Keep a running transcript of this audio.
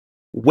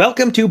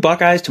Welcome to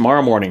Buckeyes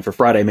Tomorrow Morning for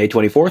Friday, May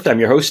 24th. I'm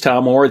your host,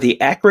 Tom Orr. The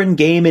Akron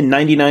game in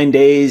 99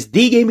 days,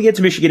 the game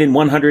against Michigan in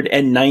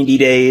 190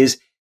 days.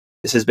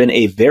 This has been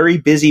a very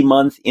busy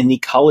month in the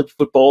college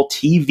football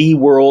TV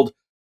world.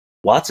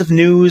 Lots of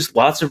news,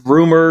 lots of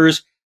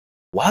rumors,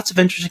 lots of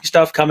interesting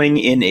stuff coming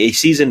in a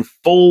season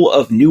full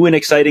of new and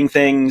exciting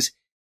things.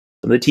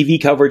 Some of the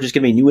TV coverage is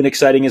going to be new and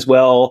exciting as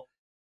well.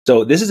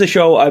 So this is a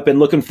show I've been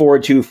looking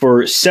forward to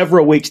for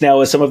several weeks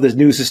now as some of this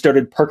news has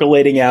started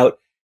percolating out.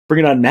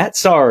 Bringing on Matt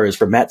Sarz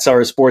from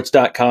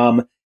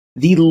MattSarzSports.com,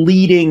 the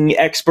leading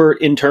expert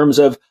in terms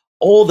of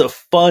all the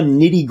fun,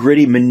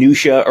 nitty-gritty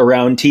minutia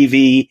around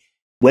TV.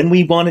 When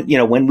we want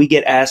it, when we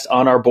get asked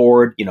on our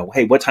board,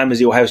 hey, what time is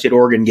the Ohio State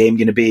Oregon game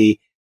going to be?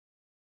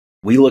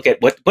 We look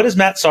at what does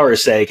Matt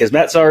Sarz say? Because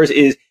Matt Sarz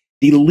is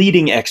the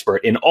leading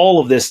expert in all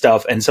of this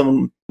stuff, and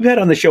someone we've had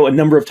on the show a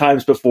number of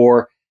times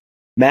before.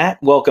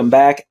 Matt, welcome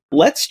back.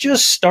 Let's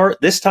just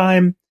start this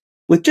time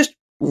with just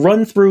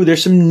run through.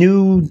 There's some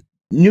new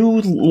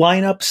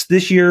lineups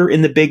this year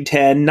in the Big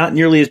Ten, not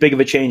nearly as big of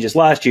a change as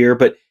last year,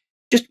 but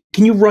just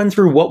can you run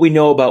through what we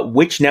know about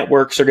which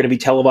networks are going to be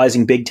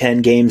televising Big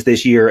Ten games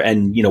this year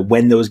and,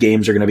 when those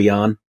games are going to be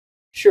on?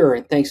 Sure.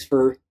 And thanks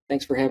for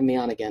having me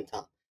on again,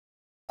 Tom.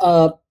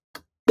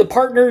 The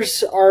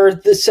partners are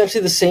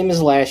essentially the same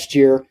as last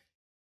year.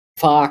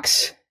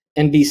 Fox,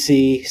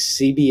 NBC,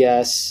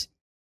 CBS,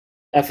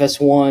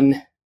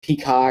 FS1,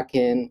 Peacock,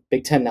 and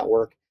Big Ten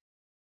Network.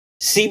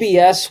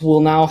 CBS will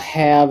now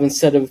have,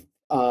 instead of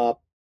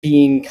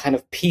being kind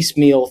of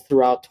piecemeal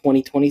throughout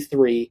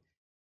 2023,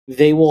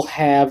 they will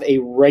have a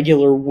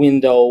regular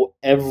window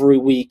every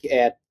week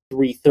at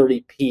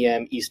 3:30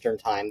 p.m. Eastern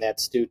Time.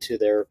 That's due to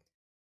their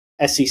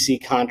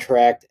SEC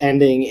contract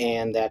ending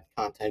and that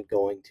content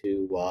going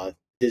to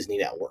Disney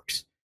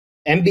networks.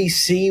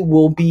 NBC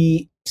will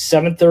be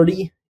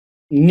 7:30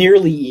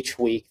 nearly each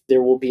week.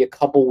 There will be a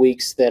couple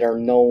weeks that are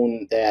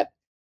known that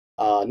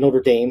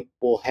Notre Dame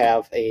will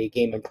have a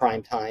game in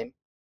prime time.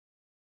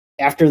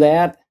 After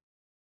that,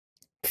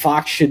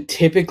 Fox should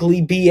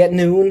typically be at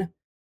noon.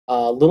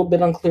 A little bit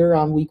unclear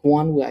on week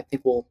one. I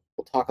think we'll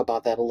talk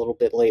about that a little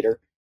bit later.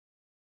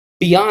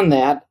 Beyond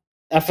that,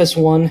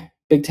 FS1,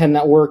 Big Ten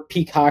Network,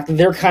 Peacock,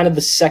 they're kind of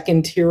the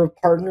second tier of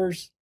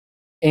partners.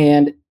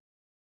 And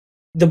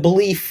the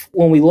belief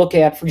when we look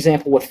at, for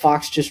example, what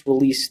Fox just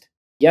released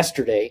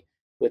yesterday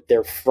with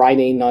their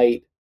Friday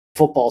night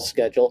football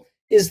schedule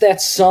is that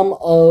some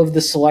of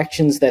the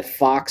selections that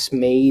Fox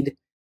made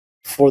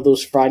for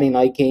those Friday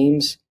night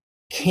games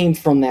came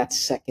from that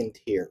second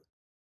tier.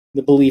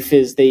 The belief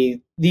is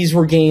these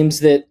were games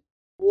that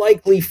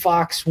likely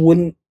Fox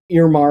wouldn't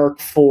earmark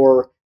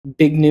for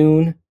Big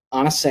Noon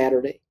on a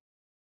Saturday.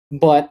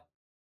 But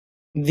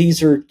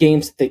these are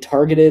games that they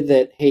targeted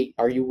that, hey,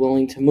 are you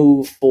willing to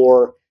move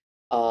for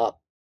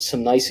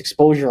some nice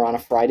exposure on a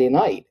Friday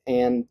night?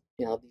 And,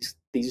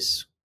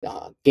 these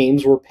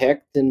games were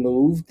picked and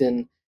moved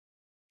and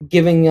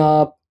giving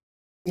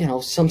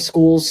some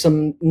schools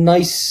some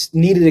nice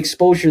needed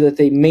exposure that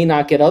they may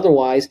not get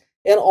otherwise.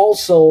 And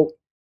also,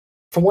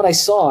 from what I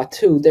saw,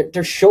 too, they're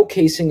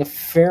showcasing a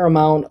fair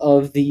amount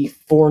of the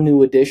four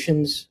new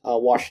additions,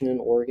 Washington,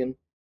 Oregon,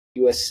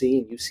 USC,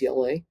 and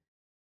UCLA,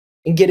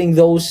 and getting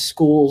those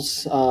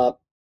schools a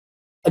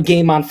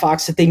game on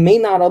Fox that they may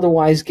not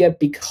otherwise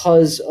get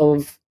because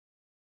of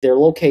their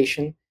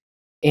location.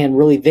 And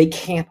really, they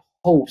can't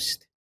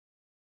host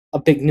a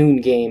Big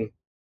Noon game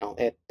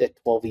at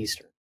 12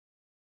 Eastern.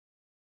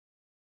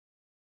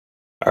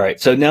 All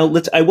right, so now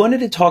I wanted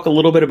to talk a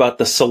little bit about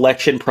the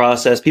selection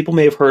process. People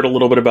may have heard a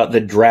little bit about the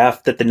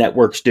draft that the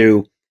networks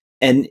do.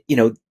 And,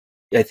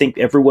 I think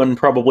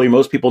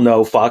most people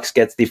know Fox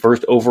gets the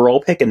first overall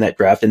pick in that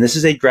draft. And this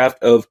is a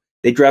draft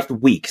they draft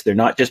weeks. They're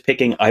not just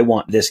picking, I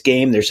want this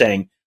game. They're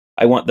saying,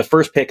 I want the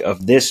first pick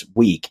of this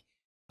week.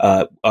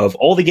 Of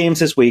all the games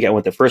this week, I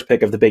want the first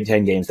pick of the Big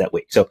Ten games that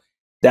week. So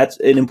that's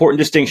an important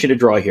distinction to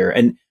draw here.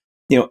 And,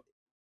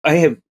 I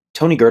have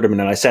Tony Gerdeman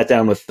and I sat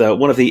down with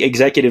one of the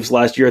executives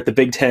last year at the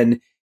Big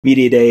Ten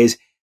Media Days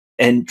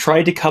and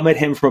tried to come at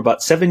him from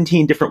about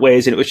 17 different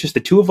ways. And it was just the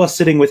two of us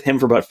sitting with him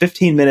for about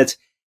 15 minutes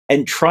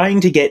and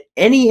trying to get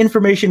any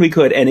information we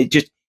could. And it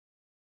just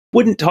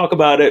wouldn't talk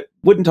about it,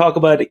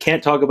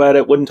 can't talk about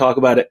it, wouldn't talk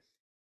about it.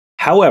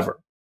 However,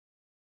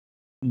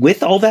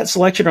 with all that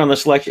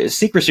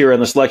secrecy around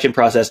the selection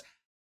process,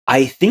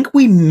 I think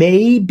we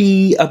may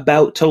be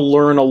about to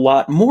learn a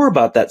lot more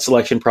about that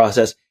selection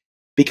process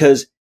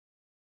because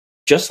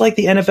just like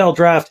the NFL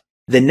draft,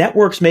 the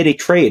networks made a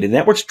trade. And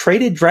networks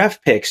traded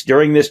draft picks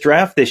during this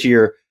draft this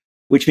year,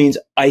 which means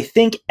I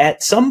think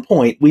at some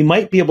point we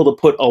might be able to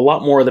put a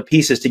lot more of the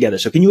pieces together.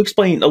 So can you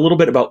explain a little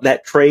bit about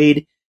that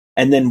trade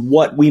and then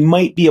what we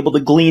might be able to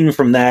glean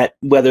from that,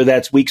 whether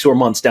that's weeks or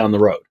months down the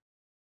road?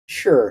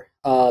 Sure.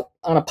 On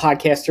a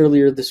podcast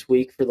earlier this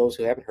week, for those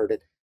who haven't heard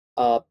it,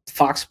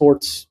 Fox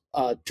Sports,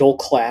 Joel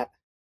Klatt,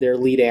 their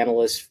lead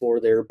analyst for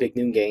their Big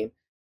Noon game,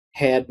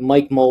 had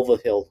Mike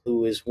Mulvihill,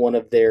 who is one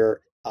of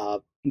their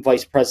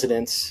vice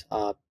presidents,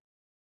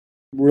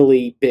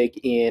 really big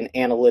in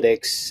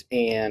analytics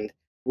and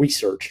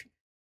research.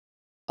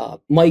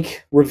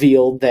 Mike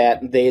revealed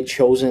that they had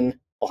chosen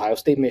Ohio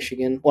State,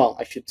 Michigan. Well,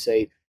 I should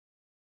say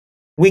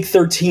week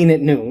 13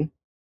 at noon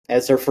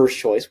as their first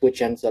choice,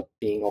 which ends up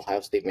being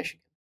Ohio State,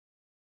 Michigan.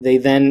 They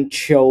then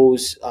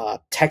chose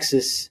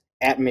Texas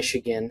at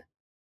Michigan,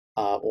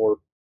 or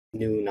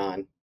noon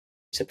on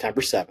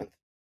September 7th.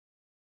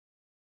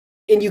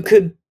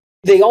 And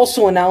they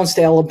also announced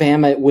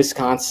Alabama at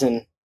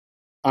Wisconsin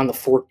on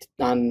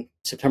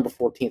September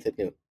 14th at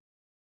noon.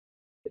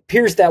 It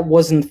appears that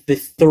wasn't the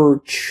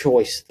third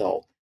choice,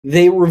 though.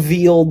 They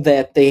revealed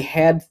that they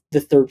had the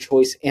third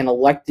choice and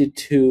elected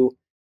to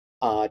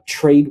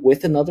trade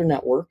with another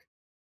network,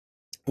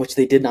 which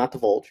they did not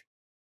divulge,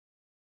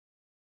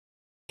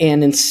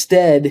 and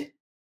instead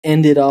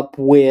ended up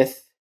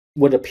with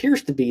what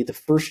appears to be the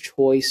first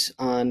choice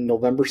on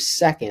November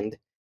 2nd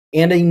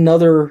and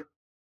another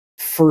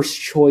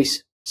first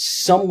choice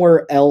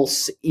somewhere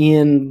else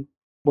in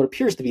what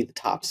appears to be the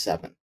top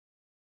 7.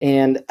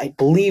 And I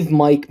believe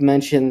Mike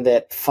mentioned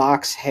that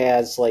Fox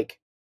has like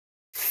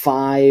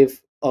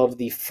 5 of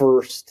the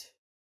first,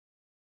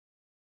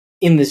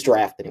 in this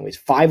draft anyways,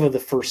 5 of the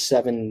first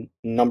 7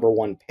 number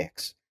 1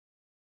 picks.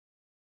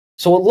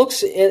 So it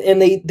looks,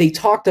 and they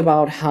talked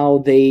about how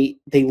they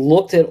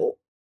looked at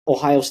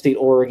Ohio State,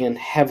 Oregon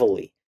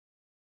heavily.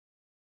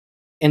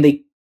 And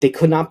they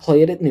could not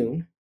play it at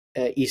noon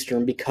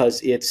Eastern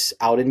because it's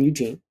out in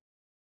Eugene.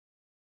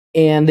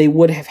 And they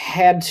would have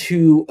had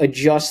to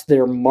adjust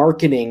their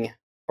marketing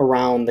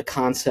around the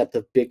concept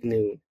of Big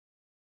Noon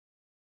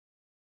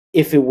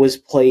if it was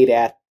played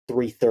at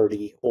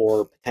 3:30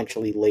 or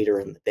potentially later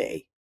in the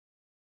day.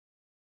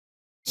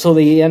 So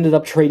they ended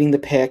up trading the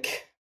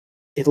pick.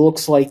 It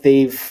looks like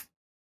they've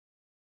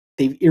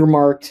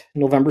earmarked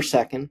November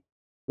 2nd,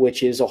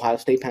 which is Ohio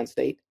State, Penn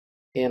State,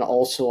 and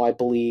also, I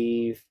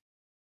believe,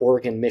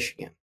 Oregon,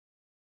 Michigan,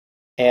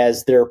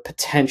 as their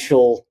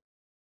potential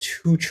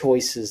 2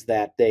 choices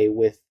that day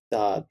with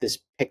this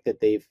pick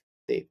that they've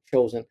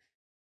chosen.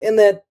 And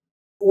that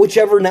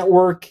whichever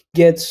network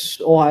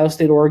gets Ohio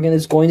State, Oregon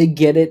is going to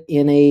get it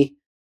in a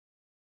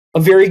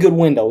very good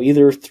window,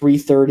 either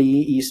 3:30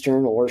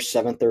 Eastern or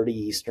 7:30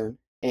 Eastern.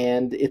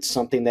 And it's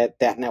something that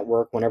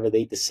network, whenever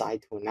they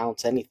decide to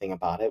announce anything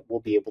about it,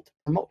 will be able to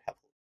promote heavily.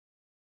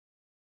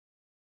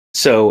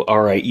 So,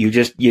 all right,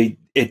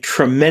 a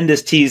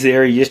tremendous tease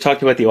there. You just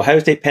talked about the Ohio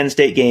State Penn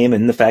State game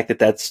and the fact that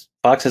that's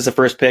Fox has the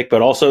first pick,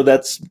 but also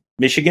that's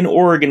Michigan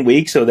Oregon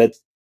week. So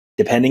that's,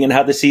 depending on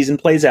how the season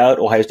plays out,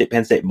 Ohio State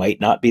Penn State might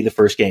not be the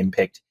first game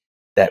picked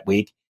that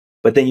week.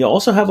 But then you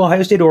also have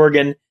Ohio State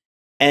Oregon,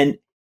 and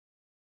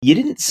you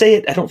didn't say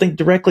it, I don't think,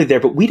 directly there,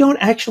 but we don't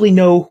actually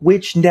know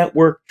which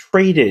network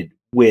traded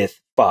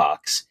with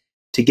Fox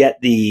to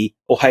get the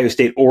Ohio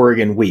State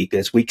Oregon week.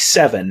 That's week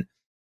 7.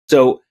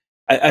 So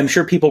I'm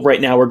sure people right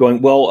now are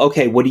going, well,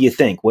 okay, what do you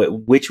think?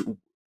 Which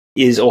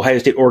is Ohio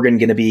State Oregon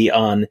going to be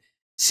on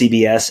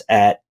CBS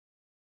at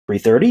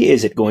 3:30?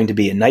 Is it going to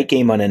be a night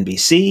game on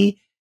NBC?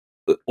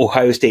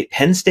 Ohio State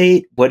Penn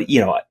State?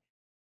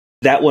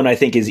 That one I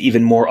think is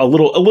even more a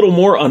little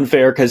more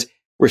unfair, because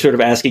we're sort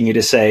of asking you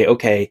to say,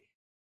 okay,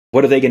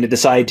 what are they going to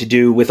decide to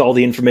do with all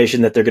the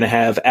information that they're going to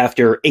have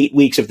after 8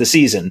 weeks of the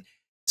season?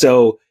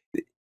 So,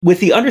 with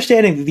the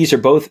understanding that these are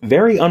both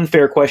very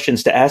unfair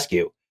questions to ask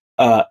you,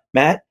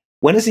 Matt,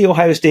 when is the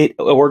Ohio State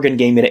Oregon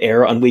game going to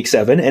air on week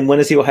 7, and when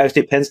is the Ohio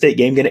State Penn State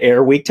game going to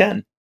air week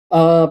 10?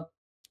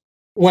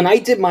 When I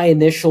did my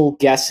initial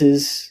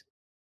guesses,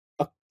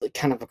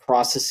 kind of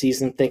across the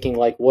season, thinking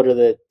like, what are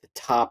the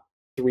top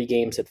 3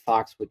 games that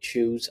Fox would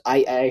choose,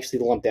 I actually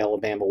lumped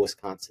Alabama,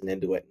 Wisconsin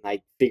into it, and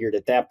I figured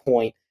at that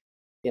point,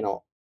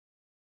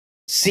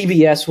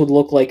 CBS would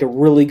look like a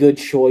really good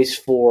choice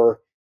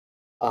for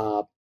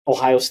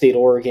Ohio State,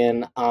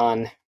 Oregon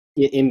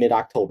in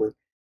mid-October,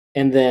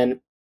 and then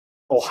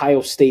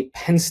Ohio State,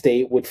 Penn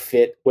State would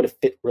have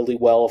fit really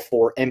well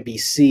for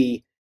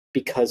NBC,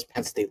 because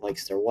Penn State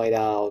likes their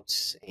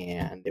whiteouts,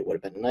 and it would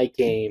have been a night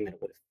game, and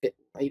it would have fit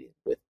right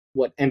with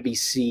what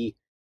NBC,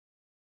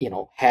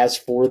 has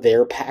for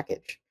their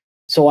package.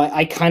 So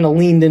I kind of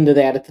leaned into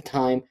that at the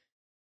time,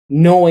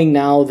 knowing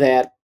now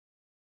that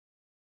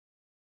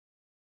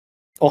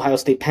Ohio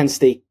State, Penn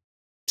State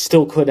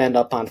still could end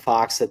up on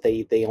Fox, that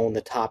they own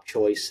the top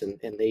choice, and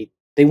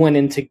they went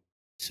into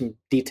some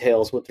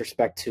details with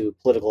respect to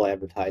political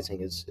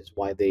advertising is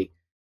why they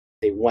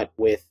went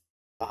with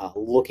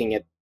looking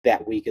at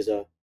that week as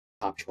a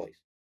top choice.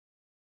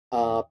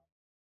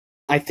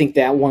 I think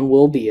that one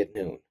will be at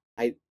noon.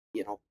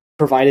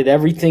 Provided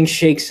everything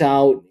shakes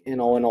out, and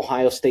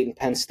Ohio State and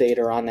Penn State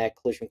are on that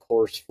collision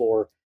course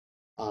for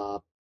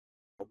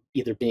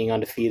either being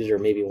undefeated or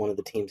maybe one of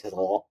the teams has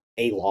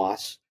a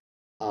loss.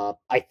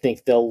 I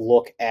think they'll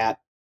look at,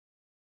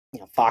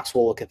 Fox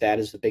will look at that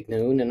as the Big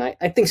Noon, and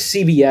I think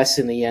CBS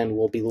in the end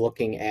will be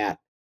looking at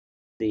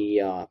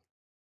the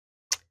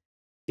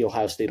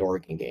Ohio State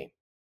Oregon game.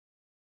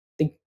 I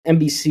think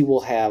NBC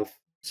will have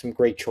some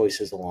great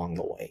choices along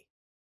the way.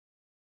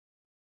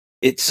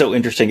 It's so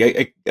interesting.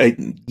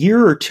 A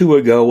year or two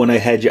ago, when I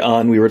had you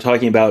on, we were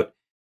talking about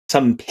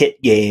some Pitt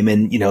game,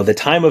 and the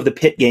time of the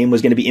Pitt game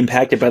was going to be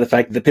impacted by the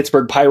fact that the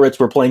Pittsburgh Pirates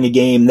were playing a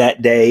game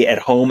that day at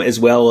home as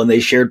well, and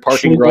they shared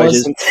parking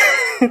garages.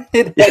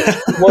 It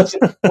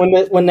wasn't.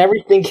 When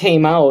everything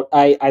came out,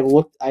 I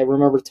looked. I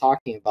remember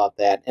talking about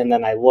that, and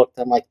then I looked.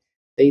 I'm like,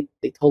 they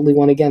totally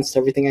went against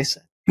everything I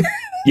said.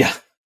 Yeah.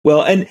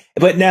 Well,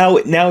 but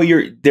now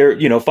you're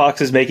there.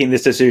 Fox is making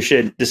this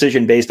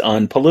decision based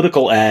on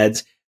political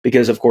ads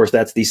because, of course,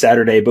 that's the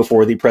Saturday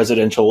before the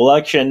presidential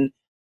election.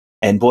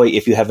 And boy,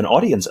 if you have an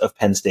audience of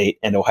Penn State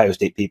and Ohio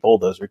State people,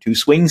 those are two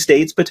swing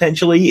states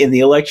potentially in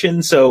the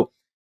election. So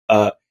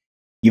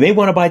you may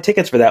want to buy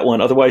tickets for that one.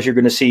 Otherwise, you're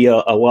going to see a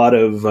lot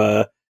of,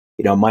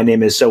 my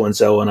name is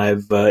so-and-so and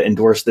I've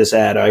endorsed this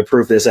ad. I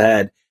approve this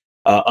ad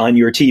on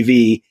your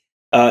TV.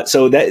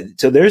 So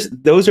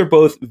those are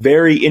both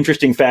very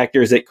interesting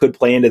factors that could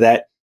play into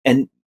that.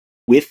 And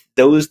with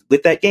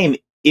that game,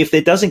 if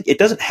it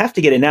doesn't have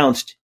to get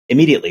announced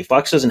immediately.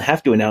 Fox doesn't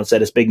have to announce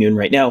that it's Big Noon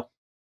right now,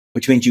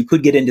 which means you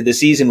could get into the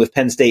season with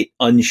Penn State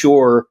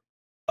unsure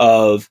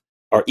of,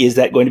 or is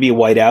that going to be a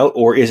whiteout,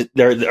 or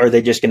are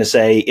they just going to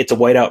say it's a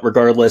whiteout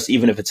regardless,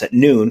 even if it's at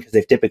noon, because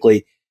they've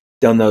typically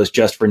done those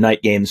just for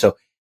night games. So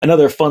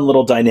another fun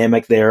little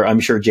dynamic there.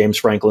 I'm sure James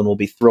Franklin will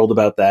be thrilled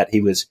about that. He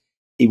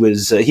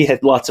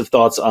had lots of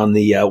thoughts on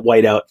the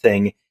whiteout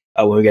thing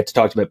when we got to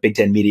talk about Big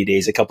Ten Media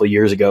Days a couple of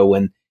years ago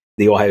when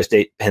the Ohio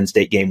State Penn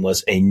State game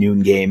was a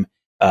noon game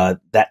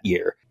that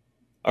year.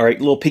 All right,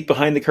 little peek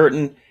behind the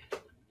curtain.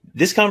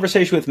 This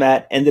conversation with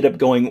Matt ended up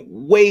going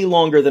way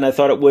longer than I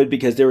thought it would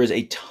because there is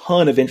a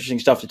ton of interesting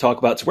stuff to talk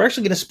about. So we're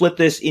actually going to split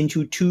this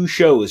into two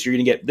shows. You're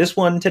going to get this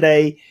one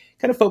today,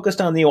 kind of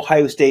focused on the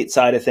Ohio State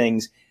side of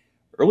things.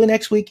 Early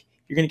next week,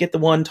 you're going to get the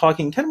one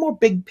talking kind of more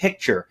big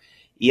picture.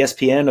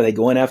 ESPN, are they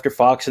going after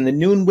Fox in the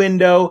noon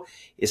window?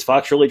 Is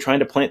Fox really trying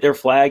to plant their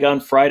flag on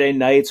Friday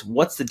nights?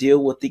 What's the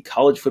deal with the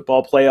college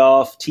football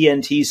playoff,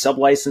 TNT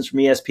sublicense from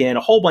ESPN,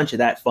 a whole bunch of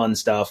that fun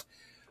stuff.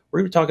 We're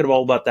going to be talking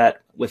all about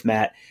that with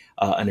Matt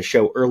on a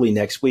show early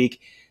next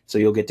week. So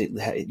you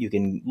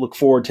can look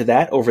forward to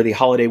that over the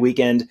holiday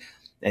weekend.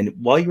 And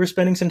while you were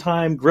spending some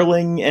time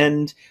grilling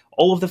and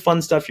all of the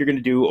fun stuff you're going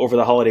to do over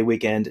the holiday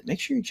weekend,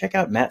 make sure you check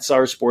out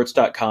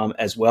MattSarsSports.com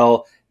as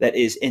well. That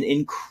is an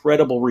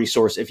incredible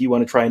resource if you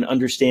want to try and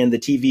understand the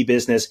TV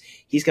business.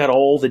 He's got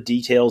all the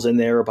details in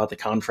there about the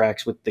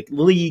contracts with the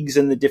leagues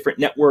and the different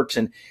networks,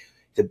 and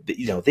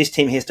this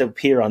team has to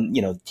appear on,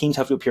 teams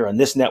have to appear on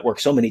this network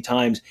so many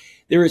times.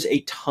 There is a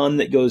ton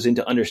that goes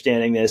into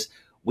understanding this.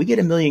 We get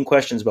a million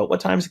questions about what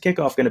time is the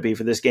kickoff going to be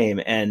for this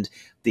game, and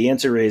the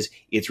answer is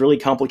it's really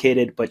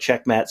complicated. But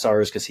check Matt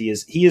Sarz because he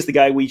is the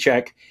guy we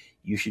check.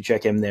 You should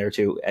check him there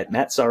too at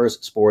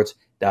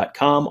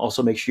MattSarsSports.com.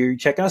 Also, make sure you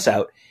check us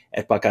out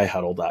at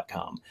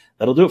BuckeyeHuddle.com.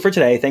 That'll do it for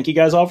today. Thank you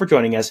guys all for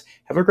joining us.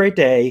 Have a great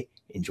day.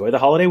 Enjoy the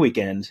holiday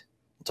weekend.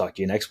 We'll talk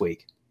to you next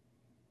week.